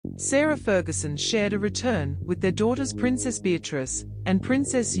Sarah Ferguson shared a return with their daughters Princess Beatrice and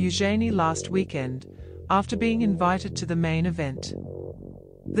Princess Eugenie last weekend, after being invited to the main event.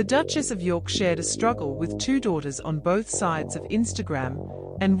 The Duchess of York shared a struggle with two daughters on both sides of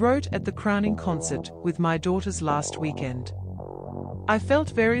Instagram and wrote at the crowning concert with my daughters last weekend. I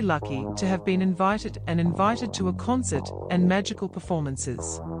felt very lucky to have been invited to a concert and magical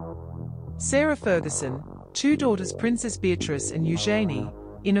performances. Sarah Ferguson, two daughters Princess Beatrice and Eugenie,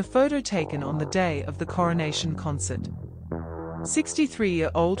 in a photo taken on the day of the coronation concert.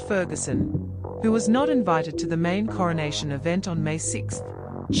 63-year-old Ferguson, who was not invited to the main coronation event on May 6,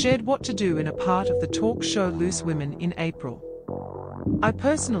 shared what to do in a part of the talk show Loose Women in April. I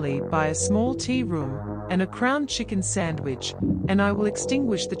personally buy a small tea room and a crowned chicken sandwich, and I will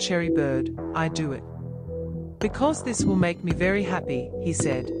extinguish the cherry bird. I do it because this will make me very happy, he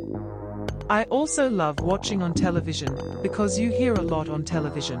said. I also love watching on television, because you hear a lot on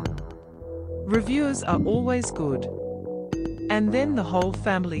television. Reviewers are always good. And then the whole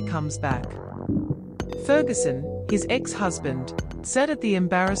family comes back. Ferguson, his ex-husband, sat at the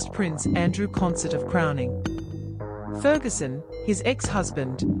embarrassed Prince Andrew concert of crowning. Ferguson, his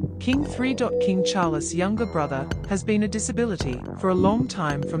ex-husband, King Charles' younger brother, has been a disability for a long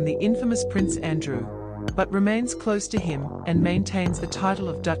time from the infamous Prince Andrew, but remains close to him and maintains the title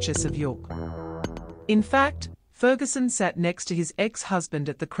of Duchess of York. In fact, Ferguson sat next to his ex-husband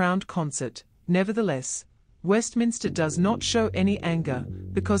at the crowned concert. Nevertheless, Westminster does not show any anger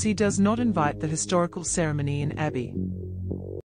because he does not invite the historical ceremony in Abbey.